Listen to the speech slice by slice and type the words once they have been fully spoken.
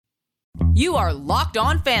You are Locked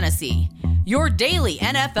On Fantasy, your daily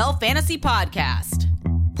NFL fantasy podcast.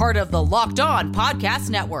 Part of the Locked On Podcast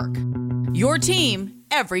Network, your team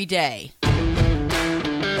every day.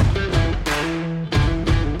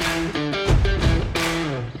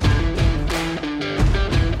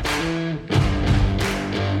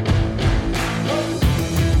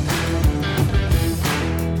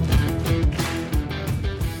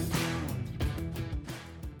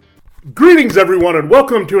 Greetings, everyone, and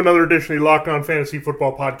welcome to another edition of the Locked On Fantasy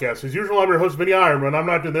Football Podcast. As usual, I'm your host, Vinnie Iyer. When I'm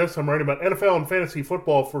not doing this, I'm writing about NFL and fantasy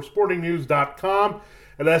football for SportingNews.com.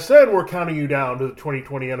 And as I said, we're counting you down to the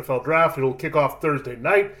 2020 NFL Draft. It'll kick off Thursday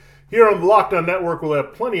night. Here on the Locked On Network, we'll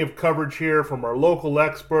have plenty of coverage here from our local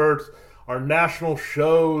experts, our national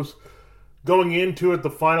shows, going into it, the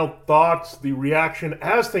final thoughts, the reaction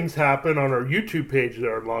as things happen on our YouTube page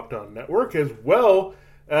there on Locked On Network, as well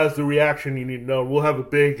as the reaction you need to know. We'll have a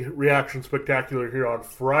big reaction spectacular here on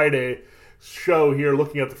Friday show here,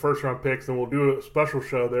 looking at the first round picks, and we'll do a special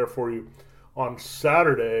show there for you on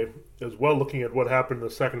Saturday as well, looking at what happened in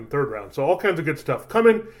the second and third round. So all kinds of good stuff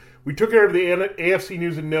coming. We took care of the AFC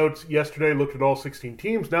news and notes yesterday, looked at all 16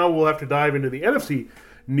 teams. Now we'll have to dive into the NFC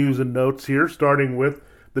news and notes here, starting with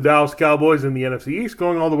the Dallas Cowboys in the NFC East,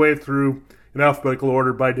 going all the way through in alphabetical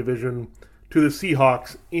order by division to the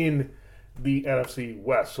Seahawks in the NFC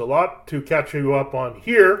West. So a lot to catch you up on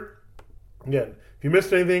here. Again, if you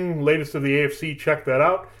missed anything, latest of the AFC, check that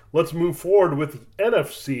out. Let's move forward with the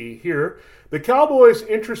NFC here. The Cowboys,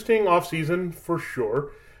 interesting offseason for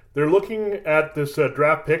sure. They're looking at this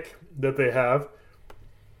draft pick that they have.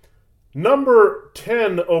 Number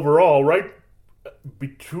 10 overall, right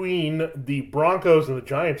between the Broncos and the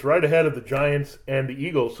Giants, right ahead of the Giants and the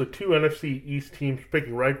Eagles. So two NFC East teams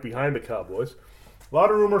picking right behind the Cowboys. A lot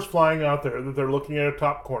of rumors flying out there that they're looking at a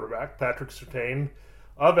top cornerback, Patrick Surtain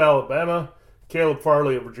of Alabama, Caleb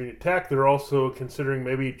Farley of Virginia Tech. They're also considering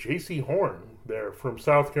maybe J.C. Horn there from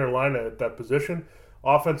South Carolina at that position.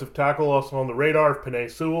 Offensive tackle also on the radar of Penei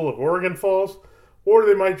Sewell of Oregon falls, or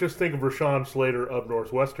they might just think of Rashawn Slater of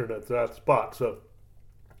Northwestern at that spot. So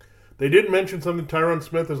they did mention something. Tyron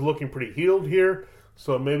Smith is looking pretty healed here,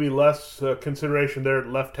 so maybe less consideration there at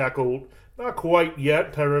left tackle. Not quite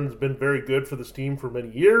yet. Tyron's been very good for this team for many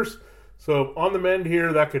years. So on the mend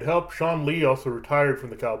here, that could help. Sean Lee also retired from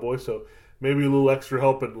the Cowboys, so maybe a little extra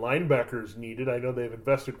help at linebackers needed. I know they've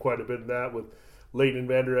invested quite a bit in that with Leighton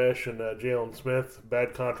Vander Esch and Jalen Smith.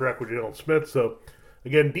 Bad contract with Jalen Smith. So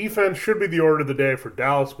again, defense should be the order of the day for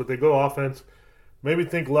Dallas, but they go offense. Maybe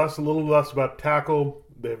think a little less about tackle.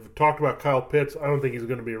 They've talked about Kyle Pitts. I don't think he's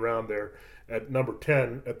going to be around there at number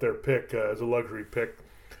 10 at their pick as a luxury pick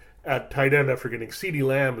at tight end after getting CeeDee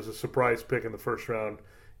Lamb as a surprise pick in the first round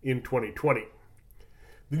in 2020.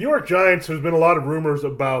 The New York Giants, there's been a lot of rumors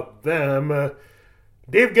about them.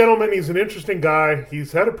 Dave Gettleman, he's an interesting guy.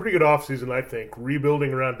 He's had a pretty good offseason, I think,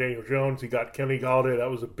 rebuilding around Daniel Jones. He got Kenny Galladay.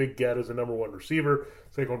 That was a big get as a number one receiver.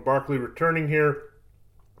 Saquon Barkley returning here.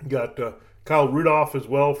 Got Kyle Rudolph as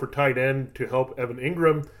well for tight end to help Evan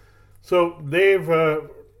Ingram. So they've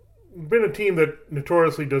been a team that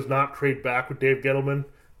notoriously does not trade back with Dave Gettleman.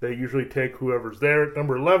 They usually take whoever's there. At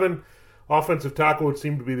number 11, offensive tackle would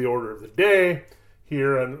seem to be the order of the day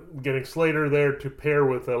here, and getting Slater there to pair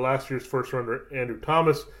with last year's first-rounder Andrew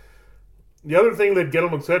Thomas. The other thing that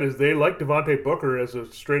Gettleman said is they like Devontae Booker as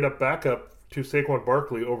a straight-up backup to Saquon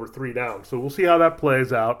Barkley over 3 downs. So we'll see how that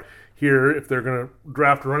plays out here if they're going to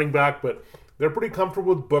draft a running back, but they're pretty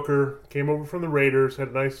comfortable with Booker. Came over from the Raiders, had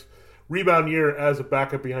a nice rebound year as a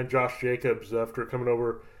backup behind Josh Jacobs after coming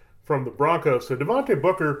over from the Broncos. So Devontae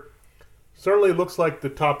Booker certainly looks like the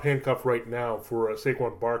top handcuff right now for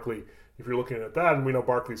Saquon Barkley if you're looking at that. And we know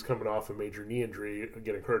Barkley's coming off a major knee injury,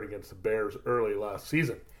 getting hurt against the Bears early last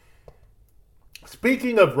season.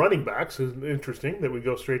 Speaking of running backs, it's interesting that we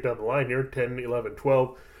go straight down the line here, 10, 11,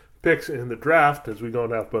 12 picks in the draft as we go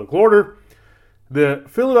in alphabetical order. The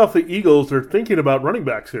Philadelphia Eagles are thinking about running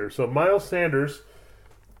backs here. So Miles Sanders,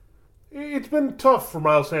 it's been tough for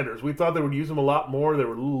Miles Sanders. We thought they would use him a lot more. They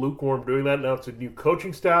were a little lukewarm doing that. Now it's a new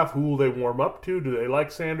coaching staff. Who will they warm up to? Do they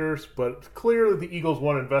like Sanders? But it's clear that the Eagles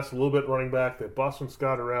want to invest a little bit in running back. They have Boston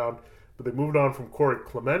Scott around, but they moved on from Corey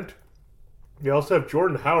Clement. They also have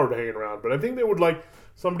Jordan Howard hanging around. But I think they would like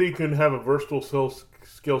somebody who can have a versatile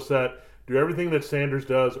skill set, do everything that Sanders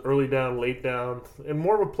does, early down, late down, and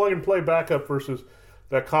more of a plug-and-play backup versus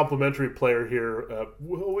that complementary player here.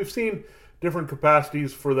 We've seen different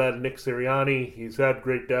capacities for that Nick Sirianni. He's had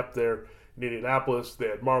great depth there in Indianapolis. They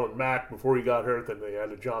had Marlon Mack before he got hurt. Then they had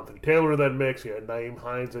a Jonathan Taylor in that mix. You had Naeem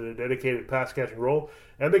Hines in a dedicated pass-catching role.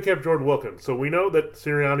 And they kept Jordan Wilkins. So we know that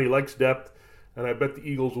Sirianni likes depth, and I bet the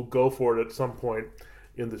Eagles will go for it at some point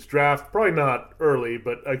in this draft. Probably not early,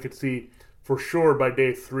 but I could see for sure by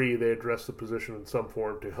day 3 they address the position in some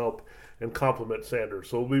form to help and complement Sanders.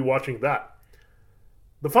 So we'll be watching that.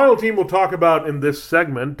 The final team we'll talk about in this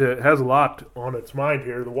segment has a lot on its mind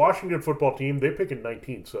here. The Washington football team, they pick at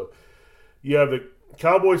 19. So you have the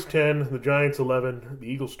Cowboys 10, the Giants 11, the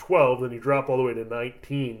Eagles 12, then you drop all the way to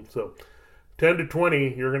 19. So 10 to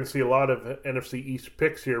 20, you're going to see a lot of NFC East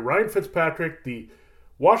picks here. Ryan Fitzpatrick, the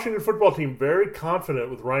Washington football team, very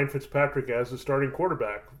confident with Ryan Fitzpatrick as the starting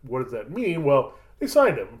quarterback. What does that mean? Well, they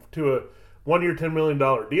signed him to a one-year, $10 million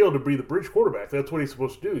deal to be the bridge quarterback. That's what he's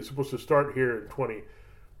supposed to do. He's supposed to start here in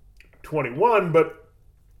 2021, but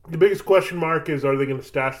the biggest question mark is, are they going to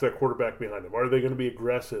stash that quarterback behind him? Are they going to be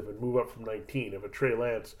aggressive and move up from 19 if a Trey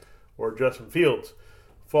Lance or Justin Fields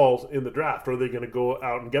falls in the draft? Are they going to go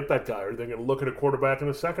out and get that guy? Are they going to look at a quarterback in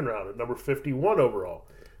the second round at number 51 overall?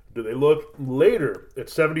 Do they look later at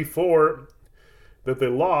 74 that they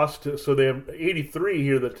lost? So they have 83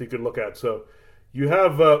 here that they could look at. So you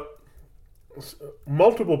have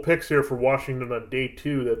multiple picks here for Washington on day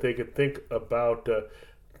 2 that they could think about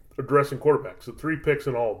addressing quarterbacks. So 3 picks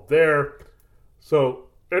in all there. So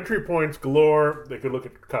entry points galore. They could look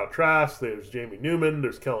at Kyle Trask. There's Jamie Newman.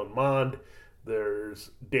 There's Kellen Mond.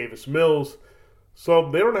 There's Davis Mills.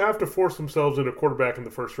 So they don't have to force themselves into a quarterback in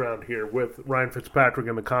the first round here with Ryan Fitzpatrick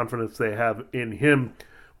and the confidence they have in him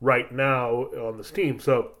right now on this team.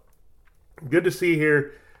 So good to see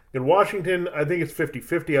here. In Washington, I think it's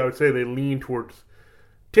 50-50. I would say they lean towards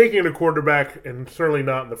taking a quarterback, and certainly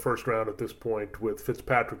not in the first round at this point with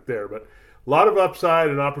Fitzpatrick there. But a lot of upside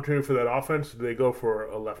and opportunity for that offense. Do they go for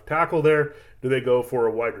a left tackle there? Do they go for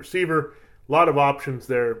a wide receiver? A lot of options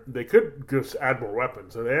there. They could just add more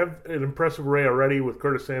weapons. And they have an impressive array already with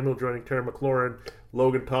Curtis Samuel joining Terry McLaurin,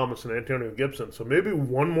 Logan Thomas, and Antonio Gibson. So maybe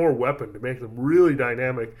one more weapon to make them really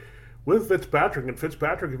dynamic with Fitzpatrick. And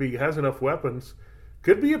Fitzpatrick, if he has enough weapons,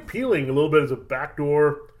 could be appealing a little bit as a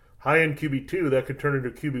backdoor high-end QB2 that could turn into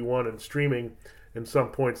QB1 and streaming in some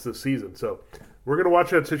points this season. So we're going to watch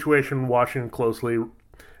that situation in Washington closely.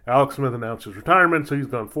 Alex Smith announced his retirement, so he's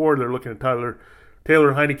gone forward. They're looking at Taylor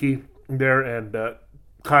Heineke there and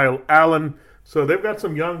Kyle Allen. So they've got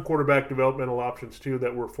some young quarterback developmental options too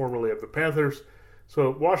that were formerly of the Panthers.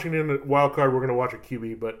 So Washington wild card, we're going to watch a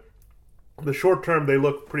QB, but the short term they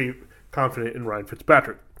look pretty confident in Ryan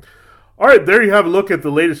Fitzpatrick. All right, there you have a look at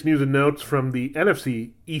the latest news and notes from the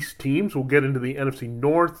NFC East teams. We'll get into the NFC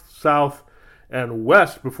North, South, and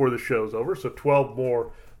West before the show's over. So 12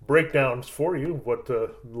 more breakdowns for you, what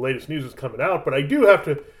the latest news is coming out. But I do have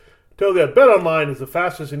to tell you that BetOnline is the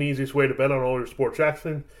fastest and easiest way to bet on all your sports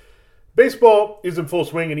action. Baseball is in full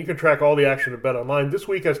swing, and you can track all the action at BetOnline. This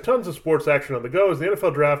week has tons of sports action on the go as the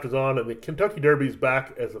NFL Draft is on, and the Kentucky Derby is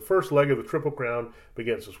back as the first leg of the Triple Crown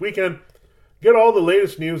begins this weekend. Get all the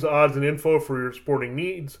latest news, odds, and info for your sporting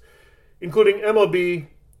needs, including MLB,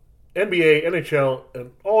 NBA, NHL,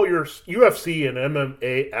 and all your UFC and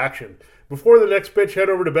MMA action. Before the next pitch, head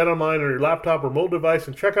over to BetOnline on your laptop or mobile device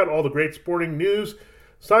and check out all the great sporting news,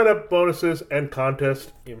 sign-up bonuses, and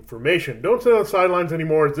contest information. Don't sit on the sidelines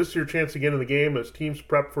anymore, as this is your chance to get in the game as teams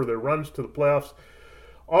prep for their runs to the playoffs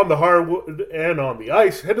on the hardwood and on the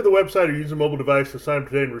ice. Head to the website or use a mobile device to sign up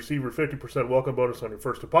today and receive your 50% welcome bonus on your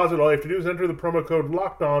first deposit. All you have to do is enter the promo code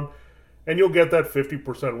LOCKEDON, and you'll get that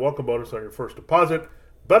 50% welcome bonus on your first deposit.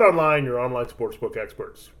 BetOnline, your online sportsbook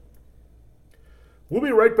experts. We'll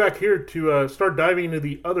be right back here to start diving into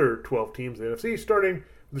the other 12 teams in the NFC, starting with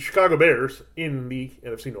the Chicago Bears in the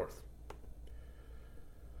NFC North.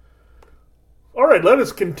 All right, let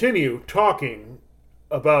us continue talking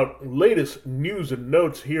about latest news and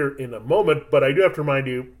notes here in a moment, but I do have to remind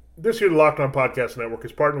you, this year the Locked On Podcast Network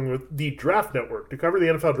is partnering with the Draft Network to cover the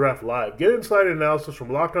NFL Draft live. Get inside analysis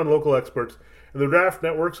from Locked On local experts and the Draft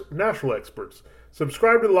Network's national experts.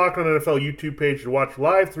 Subscribe to the Locked On NFL YouTube page to watch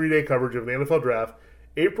live 3-day coverage of the NFL Draft,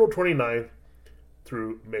 April 29th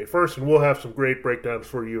through May 1st, and we'll have some great breakdowns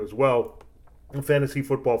for you as well, the fantasy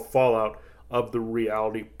football fallout of the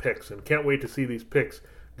reality picks, and can't wait to see these picks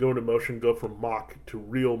go into motion, go from mock to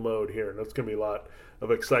real mode here, and that's going to be a lot of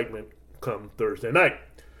excitement come Thursday night.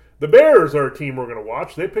 The Bears are a team we're going to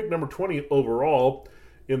watch. They picked number 20 overall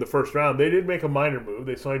in the first round. They did make a minor move.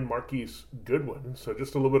 They signed Marquise Goodwin, so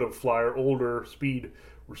just a little bit of flyer, older speed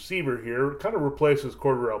receiver here. Kind of replaces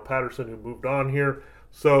Cordarrelle Patterson, who moved on here.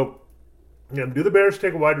 So, do the Bears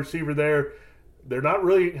take a wide receiver there? They're not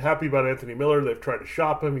really happy about Anthony Miller. They've tried to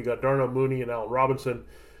shop him. You got Darnell Mooney and Allen Robinson.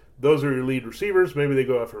 Those are your lead receivers. Maybe they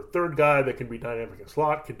go after a third guy that can be dynamic in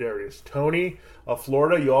slot. Kadarius Toney of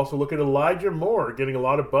Florida. You also look at Elijah Moore getting a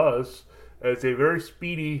lot of buzz as a very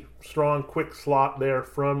speedy, strong, quick slot there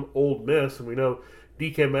from Ole Miss. And we know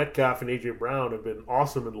DK Metcalf and A.J. Brown have been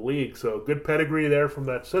awesome in the league. So good pedigree there from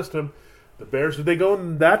that system. The Bears, did they go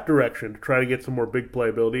in that direction to try to get some more big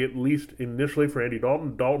playability, at least initially for Andy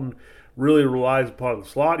Dalton? Dalton really relies upon the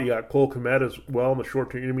slot. You got Cole Kmet as well in the short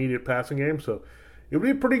to intermediate passing game. So it would be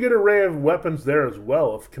a pretty good array of weapons there as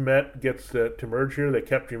well. If Kmet gets to merge here, they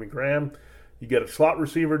kept Jimmy Graham. You get a slot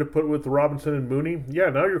receiver to put with Robinson and Mooney. Yeah,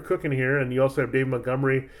 now you're cooking here. And you also have Dave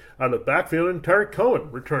Montgomery out of the backfield and Tariq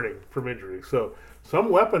Cohen returning from injury. So some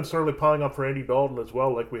weapons certainly piling up for Andy Dalton as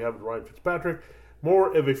well, like we have with Ryan Fitzpatrick.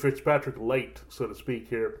 More of a Fitzpatrick light, so to speak,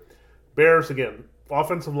 here. Bears, again,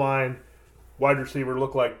 offensive line, wide receiver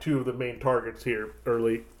look like two of the main targets here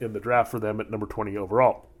early in the draft for them at number 20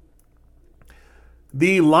 overall.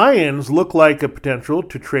 The Lions look like a potential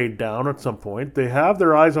to trade down at some point. They have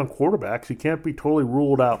their eyes on quarterbacks. You can't be totally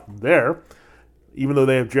ruled out there. Even though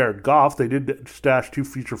they have Jared Goff, they did stash 2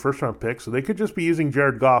 future first-round picks, so they could just be using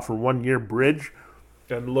Jared Goff for 1-year bridge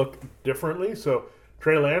and look differently. So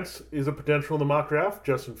Trey Lance is a potential in the mock draft.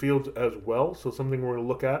 Justin Fields as well, so something we're going to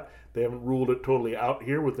look at. They haven't ruled it totally out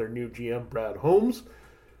here with their new GM, Brad Holmes.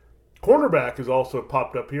 Cornerback has also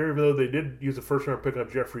popped up here, even though they did use a first-round pick on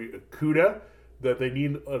Jeffrey Okudah, that they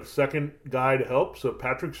need a second guy to help. So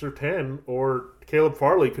Patrick Surtain or Caleb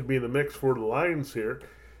Farley could be in the mix for the Lions here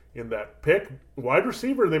in that pick. Wide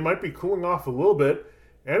receiver, they might be cooling off a little bit.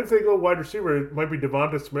 And if they go wide receiver, it might be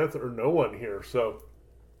Devonta Smith or no one here. So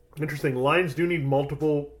interesting. Lions do need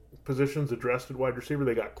multiple positions addressed at wide receiver.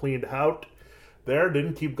 They got cleaned out there.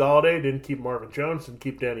 Didn't keep Galladay, didn't keep Marvin Jones, didn't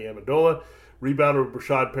keep Danny Amendola. Rebounded with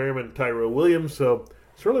Rashad Perriman and Tyrell Williams. So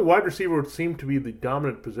certainly wide receiver would seem to be the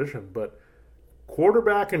dominant position. But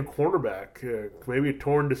quarterback and cornerback, maybe a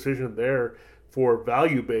torn decision there for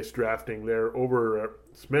value-based drafting there over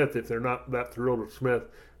Smith if they're not that thrilled with Smith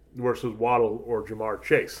versus Waddle or Jamar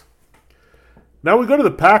Chase. Now we go to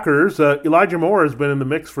the Packers. Elijah Moore has been in the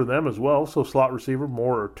mix for them as well, so slot receiver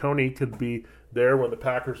Moore or Tony could be there when the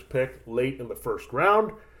Packers pick late in the first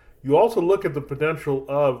round. You also look at the potential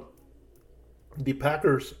of the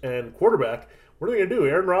Packers and quarterback. What are they going to do?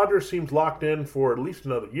 Aaron Rodgers seems locked in for at least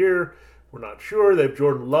another year. We're not sure. They have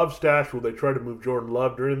Jordan Love stashed. Will they try to move Jordan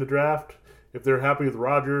Love during the draft? If they're happy with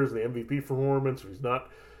Rodgers, the MVP performance, if he's not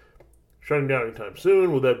shutting down anytime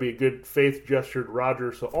soon, will that be a good faith gesture to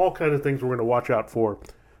Rodgers? So all kinds of things we're going to watch out for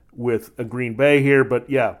with a Green Bay here. But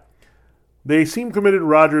yeah, they seem committed to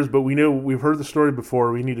Rodgers, but we've heard the story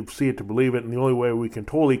before. We need to see it to believe it, and the only way we can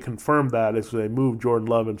totally confirm that is they move Jordan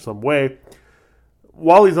Love in some way.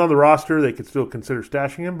 While he's on the roster, they could still consider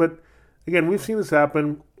stashing him, but again, we've seen this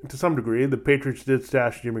happen to some degree. The Patriots did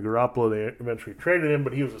stash Jimmy Garoppolo. They eventually traded him,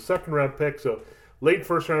 but he was a second-round pick, so late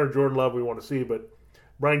first-rounder Jordan Love we want to see, but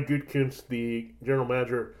Brian Gutekunst, the general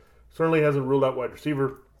manager, certainly hasn't ruled out wide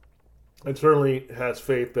receiver and certainly has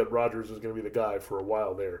faith that Rodgers is going to be the guy for a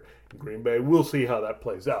while there in Green Bay. We'll see how that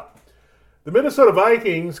plays out. The Minnesota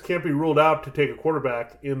Vikings can't be ruled out to take a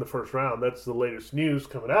quarterback in the first round. That's the latest news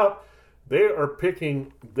coming out. They are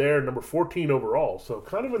picking their number 14 overall, so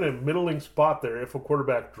kind of in a middling spot there. If a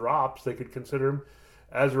quarterback drops, they could consider him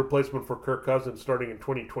as a replacement for Kirk Cousins starting in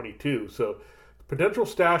 2022. So potential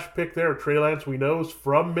stash pick there, Trey Lance, we know is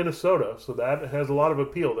from Minnesota, so that has a lot of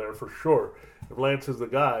appeal there for sure, if Lance is the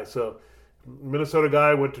guy. So Minnesota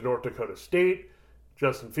guy went to North Dakota State.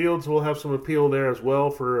 Justin Fields will have some appeal there as well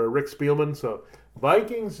for Rick Spielman. So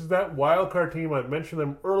Vikings is that wild card team. I mentioned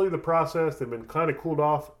them early in the process. They've been kind of cooled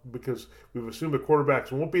off because we've assumed the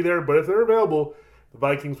quarterbacks won't be there. But if they're available, the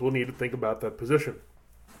Vikings will need to think about that position.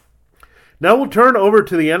 Now we'll turn over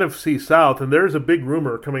to the NFC South, and there's a big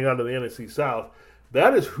rumor coming out of the NFC South.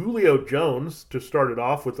 That is Julio Jones to start it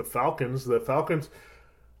off with the Falcons. The Falcons,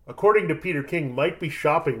 according to Peter King, might be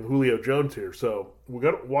shopping Julio Jones here. So we've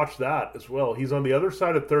got to watch that as well. He's on the other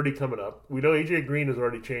side of 30 coming up. We know A.J. Green has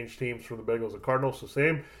already changed teams from the Bengals and Cardinals. So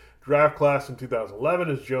same draft class in 2011.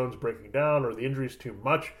 Is Jones breaking down? Are the injuries too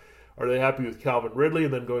much? Are they happy with Calvin Ridley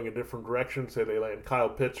and then going a different direction? Say they land Kyle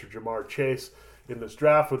Pitts or Jamar Chase in this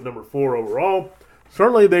draft with number 4 overall.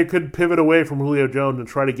 Certainly they could pivot away from Julio Jones and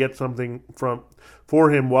try to get something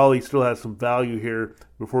for him while he still has some value here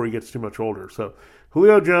before he gets too much older. So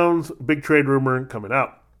Julio Jones, big trade rumor coming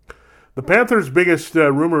out. The Panthers' biggest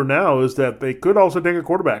rumor now is that they could also take a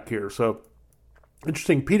quarterback here. So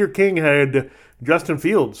interesting. Peter King had Justin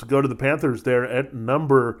Fields go to the Panthers there at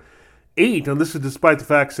number 8, and this is despite the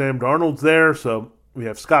fact Sam Darnold's there. So we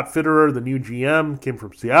have Scott Fitterer, the new GM, came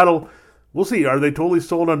from Seattle. We'll see. Are they totally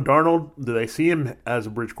sold on Darnold? Do they see him as a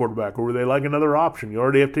bridge quarterback, or would they like another option? You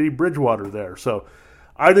already have Teddy Bridgewater there. So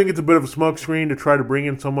I think it's a bit of a smokescreen to try to bring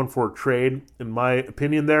in someone for a trade, in my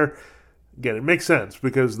opinion there. Again, it makes sense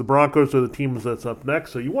because the Broncos are the team that's up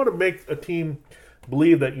next. So you want to make a team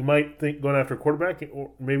believe that you might think going after a quarterback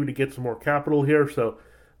or maybe to get some more capital here. So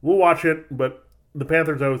we'll watch it, but the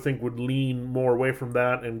Panthers, I would think, would lean more away from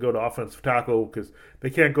that and go to offensive tackle because they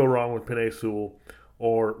can't go wrong with Penei Sewell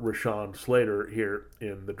or Rashawn Slater here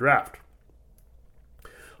in the draft.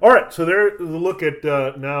 All right, so there's a look at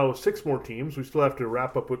now 6 more teams. We still have to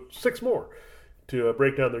wrap up with 6 more to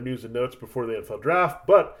break down their news and notes before the NFL draft.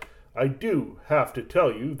 But I do have to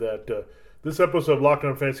tell you that this episode of Locked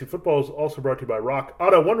On Fantasy Football is also brought to you by Rock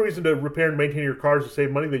Auto. One reason to repair and maintain your cars is to save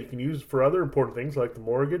money that you can use for other important things like the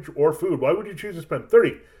mortgage or food. Why would you choose to spend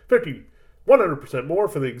 30, 50, 100% more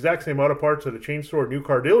for the exact same auto parts at a chain store or new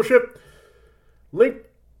car dealership?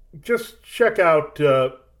 Just check out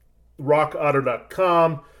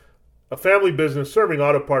rockauto.com, a family business serving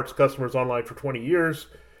auto parts customers online for 20 years.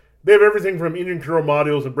 They have everything from engine control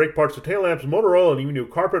modules and brake parts to tail lamps, motor oil, and even new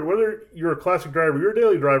carpet. Whether you're a classic driver or you're a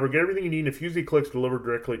daily driver, get everything you need in a few easy clicks delivered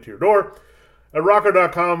directly to your door. At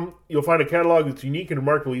rockauto.com, you'll find a catalog that's unique and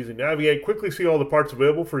remarkably easy to navigate. Quickly see all the parts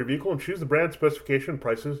available for your vehicle and choose the brand, specification, and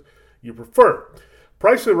prices you prefer.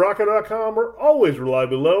 Prices at rockauto.com are always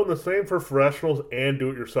reliably low, and the same for professionals and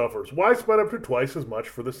do-it-yourselfers. Why spend up to twice as much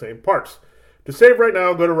for the same parts? To save right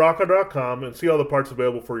now, go to rockauto.com and see all the parts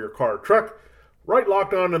available for your car or truck. Right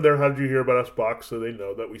Locked On in their How Did You Hear About Us box so they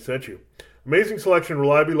know that we sent you. Amazing selection,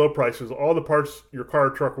 reliably low prices, all the parts your car or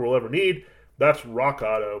truck will ever need. That's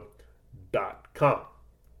rockauto.com.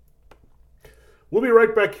 We'll be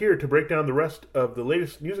right back here to break down the rest of the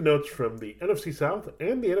latest news and notes from the NFC South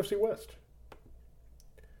and the NFC West.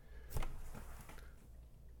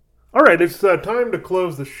 All right, it's time to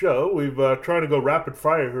close the show. We've tried to go rapid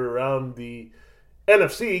fire here around the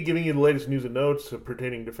NFC, giving you the latest news and notes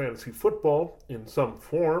pertaining to fantasy football in some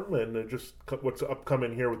form and just what's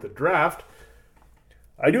upcoming here with the draft.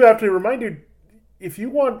 I do have to remind you, if you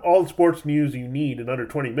want all the sports news you need in under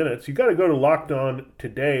 20 minutes, you got to go to Locked On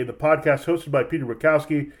Today, the podcast hosted by Peter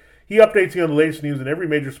Bukowski. He updates you on the latest news in every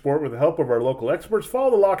major sport with the help of our local experts.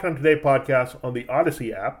 Follow the Locked On Today podcast on the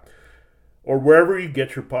Odyssey app or wherever you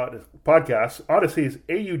get your podcasts. Odyssey is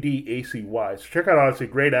AUDACY. So check out Odyssey,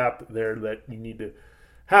 great app there that you need to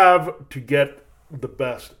have to get the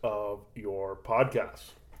best of your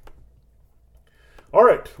podcasts. All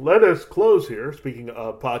right, let us close here. Speaking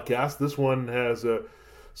of podcasts, this one has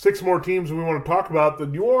 6 more teams we want to talk about. The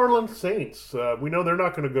New Orleans Saints. We know they're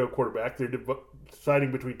not going to go quarterback. They're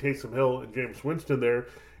deciding between Taysom Hill and Jameis Winston there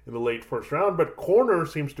in the late first round, but corner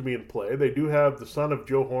seems to be in play. They do have the son of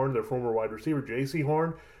Joe Horn, their former wide receiver, J.C.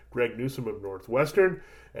 Horn, Greg Newsome of Northwestern.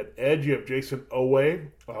 At edge, you have Jason Oweh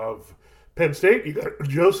of Penn State. You got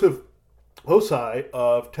Joseph Osai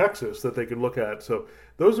of Texas that they could look at. So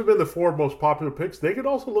those have been the 4 most popular picks. They could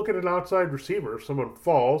also look at an outside receiver if someone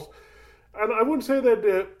falls. And I wouldn't say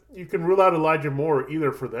that you can rule out Elijah Moore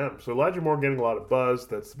either for them. So Elijah Moore getting a lot of buzz.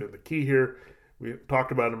 That's been the key here. We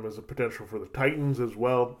talked about him as a potential for the Titans as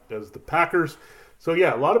well as the Packers. So,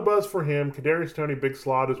 yeah, a lot of buzz for him. Kadarius Toney, big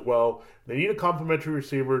slot as well. They need a complimentary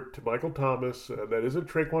receiver to Michael Thomas. That isn't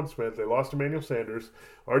Traquan Smith. They lost Emmanuel Sanders.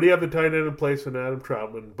 Already have the tight end in place in Adam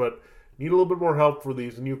Troutman, but need a little bit more help for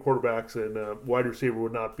these new quarterbacks, and wide receiver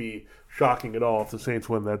would not be shocking at all if the Saints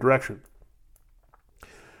went that direction.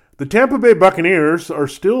 The Tampa Bay Buccaneers are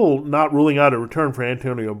still not ruling out a return for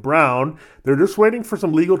Antonio Brown. They're just waiting for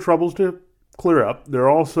some legal troubles to clear up. They're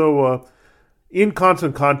also in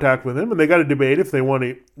constant contact with him, and they got to debate if they want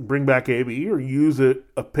to bring back AB or use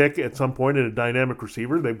a pick at some point in a dynamic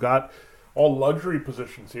receiver. They've got all luxury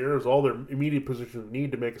positions here, as all their immediate positions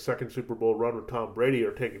need to make a second Super Bowl run with Tom Brady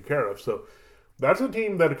are taken care of. So that's a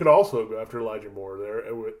team that could also go after Elijah Moore there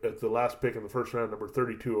at the last pick in the first round, number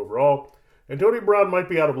 32 overall. Antonio Brown might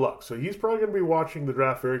be out of luck, so he's probably going to be watching the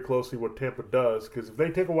draft very closely what Tampa does, because if they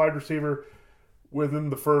take a wide receiver within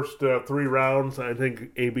the first 3 rounds, I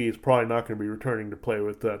think AB is probably not going to be returning to play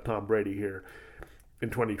with Tom Brady here in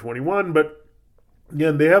 2021. But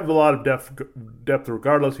again, they have a lot of depth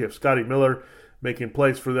regardless. You have Scotty Miller making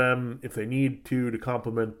plays for them if they need to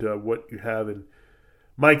complement what you have in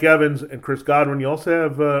Mike Evans and Chris Godwin. You also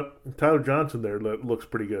have Tyler Johnson there that looks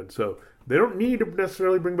pretty good. So they don't need to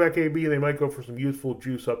necessarily bring back AB. They might go for some youthful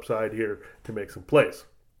juice upside here to make some plays.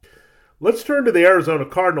 Let's turn to the Arizona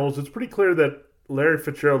Cardinals. It's pretty clear that Larry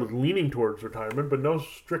Fitzgerald is leaning towards retirement, but no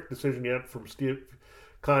strict decision yet from Steve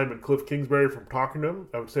Keim and Cliff Kingsbury from talking to him.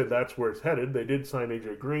 I would say that's where it's headed. They did sign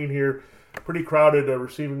A.J. Green here. Pretty crowded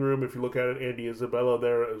receiving room if you look at it. Andy Isabella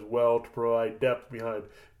there as well to provide depth behind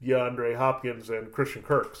DeAndre Hopkins and Christian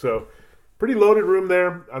Kirk. So pretty loaded room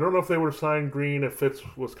there. I don't know if they would have signed Green if Fitz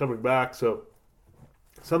was coming back. So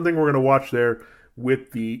something we're going to watch there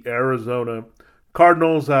with the Arizona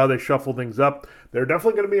Cardinals, they shuffle things up. They're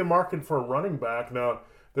definitely going to be a market for a running back. Now,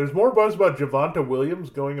 there's more buzz about Javonte Williams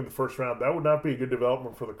going in the first round. That would not be a good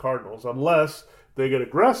development for the Cardinals unless they get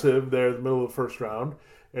aggressive there in the middle of the first round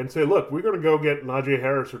and say, look, we're going to go get Najee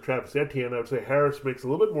Harris or Travis Etienne. I would say Harris makes a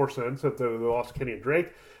little bit more sense if they lost Kenny and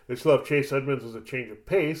Drake. They still have Chase Edmonds as a change of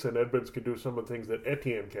pace, and Edmonds can do some of the things that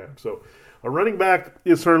Etienne can. So a running back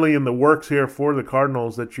is certainly in the works here for the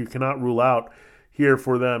Cardinals that you cannot rule out here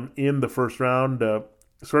for them in the first round.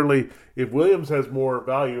 Certainly, if Williams has more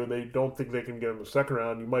value and they don't think they can get him in the second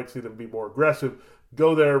round, you might see them be more aggressive.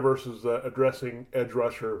 Go there versus addressing edge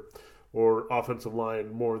rusher or offensive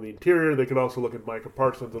line more in the interior. They could also look at Micah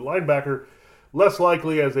Parsons at linebacker. Less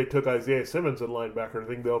likely as they took Isaiah Simmons at linebacker. I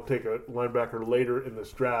think they'll take a linebacker later in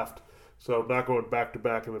this draft. So not going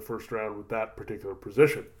back-to-back in the first round with that particular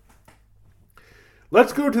position.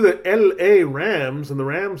 Let's go to the L.A. Rams, and the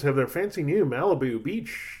Rams have their fancy new Malibu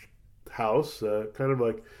Beach house, kind of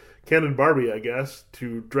like Ken and Barbie, I guess,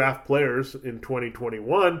 to draft players in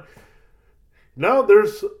 2021. Now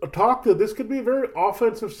there's a talk that this could be a very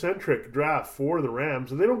offensive-centric draft for the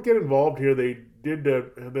Rams, and they don't get involved here. They did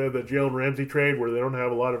the Jalen Ramsey trade where they don't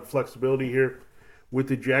have a lot of flexibility here with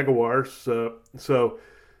the Jaguars. So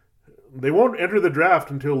they won't enter the draft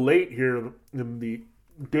until late here in the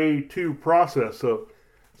day 2 process. So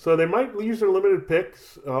they might use their limited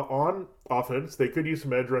picks on offense. They could use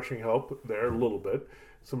some edge rushing help there a little bit.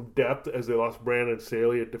 Some depth as they lost Brandon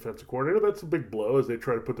Staley at defensive coordinator. That's a big blow as they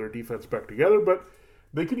try to put their defense back together. But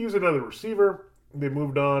they could use another receiver. They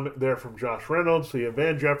moved on there from Josh Reynolds. So you have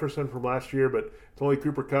Van Jefferson from last year, but it's only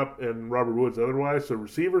Cooper Kupp and Robert Woods otherwise. So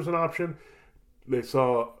receiver's an option. They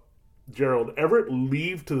saw Gerald Everett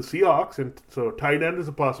leave to the Seahawks, and so tight end is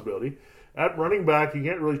a possibility. At running back, you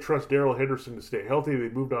can't really trust Darrell Henderson to stay healthy. They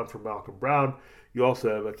moved on from Malcolm Brown. You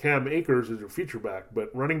also have Cam Akers as your feature back,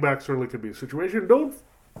 but running back certainly could be a situation. Don't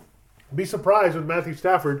be surprised with Matthew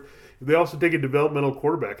Stafford if they also take a developmental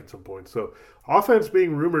quarterback at some point. So offense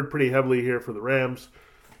being rumored pretty heavily here for the Rams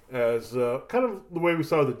as kind of the way we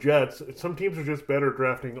saw the Jets. Some teams are just better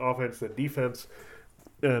drafting offense than defense,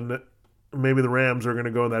 and maybe the Rams are going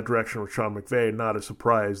to go in that direction with Sean McVay. Not a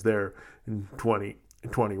surprise there in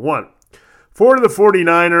 2021. For the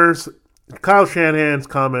 49ers, Kyle Shanahan's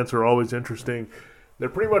comments are always interesting. They're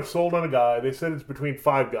pretty much sold on a guy. They said it's between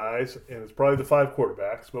 5 guys, and it's probably the 5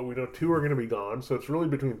 quarterbacks, but we know 2 are going to be gone, so it's really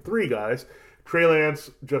between 3 guys. Trey Lance,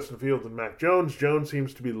 Justin Fields, and Mac Jones. Jones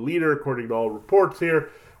seems to be the leader, according to all reports here,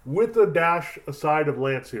 with a dash aside of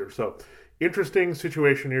Lance here. So, interesting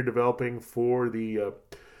situation here developing for the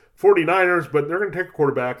 49ers, but they're going to take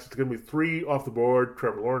quarterbacks. It's going to be 3 off the board.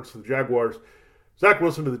 Trevor Lawrence to the Jaguars, Zach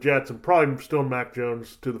Wilson to the Jets, and probably still Mac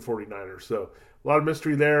Jones to the 49ers. So a lot of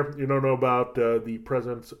mystery there. You don't know about the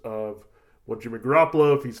presence of Jimmy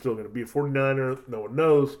Garoppolo, if he's still going to be a 49er. No one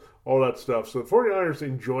knows. All that stuff. So the 49ers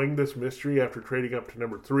enjoying this mystery after trading up to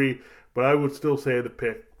number 3. But I would still say the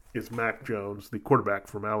pick is Mac Jones, the quarterback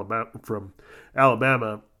from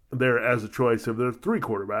Alabama there as a choice of their 3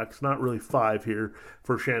 quarterbacks. Not really 5 here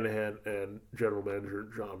for Shanahan and general manager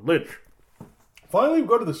John Lynch. Finally, we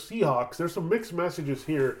go to the Seahawks. There's some mixed messages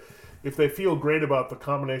here if they feel great about the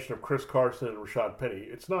combination of Chris Carson and Rashad Penny.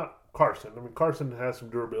 It's not Carson. I mean, Carson has some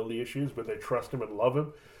durability issues, but they trust him and love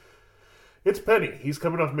him. It's Penny. He's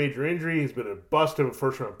coming off major injury. He's been a bust of a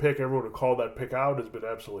first-round pick. Everyone who called that pick out has been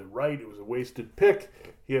absolutely right. It was a wasted pick.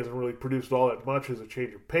 He hasn't really produced all that much as a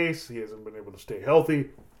change of pace. He hasn't been able to stay healthy.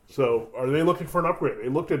 So are they looking for an upgrade? They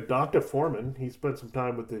looked at Dr. Foreman. He spent some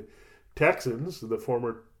time with the Texans, the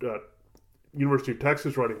former University of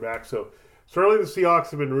Texas running back. So certainly the Seahawks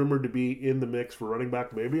have been rumored to be in the mix for running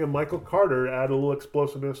back. Maybe a Michael Carter, add a little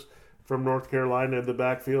explosiveness from North Carolina in the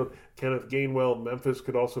backfield. Kenneth Gainwell, Memphis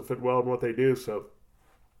could also fit well in what they do. So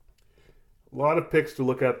a lot of picks to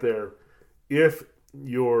look at there. If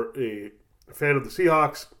you're a fan of the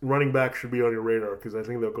Seahawks, running back should be on your radar because I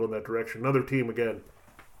think they'll go in that direction. Another team, again,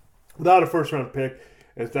 without a first-round pick,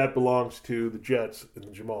 as that belongs to the Jets in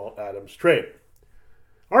the Jamal Adams trade.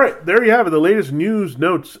 All right, there you have it, the latest news,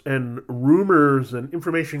 notes, and rumors and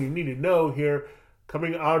information you need to know here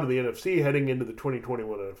coming out of the NFC heading into the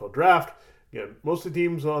 2021 NFL Draft. Again, most of the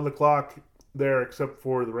teams on the clock there except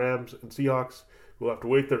for the Rams and Seahawks will have to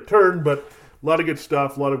wait their turn, but a lot of good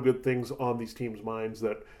stuff, a lot of good things on these teams' minds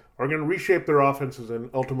that are going to reshape their offenses and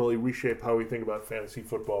ultimately reshape how we think about fantasy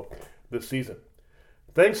football this season.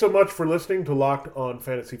 Thanks so much for listening to Locked On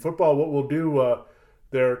Fantasy Football. What we'll do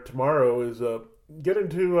there tomorrow is get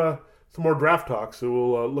into some more draft talk. So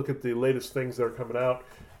we'll look at the latest things that are coming out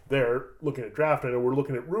there, looking at draft. I know we're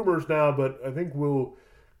looking at rumors now, but I think we'll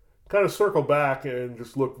kind of circle back and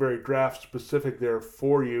just look very draft specific there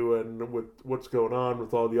for you and with what's going on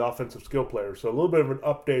with all the offensive skill players. So a little bit of an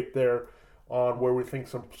update there on where we think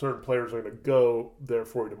some certain players are going to go there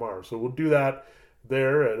for you tomorrow. So we'll do that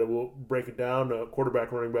there, and we'll break it down,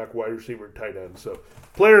 quarterback, running back, wide receiver, and tight end. So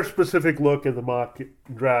player-specific look at the mock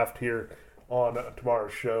draft here on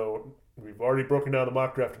tomorrow's show. We've already broken down the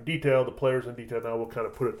mock draft in detail, the players in detail. Now we'll kind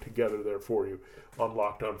of put it together there for you on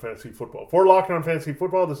Locked On Fantasy Football. For Locked On Fantasy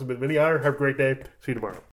Football, this has been Vinnie Iyer. Have a great day. See you tomorrow.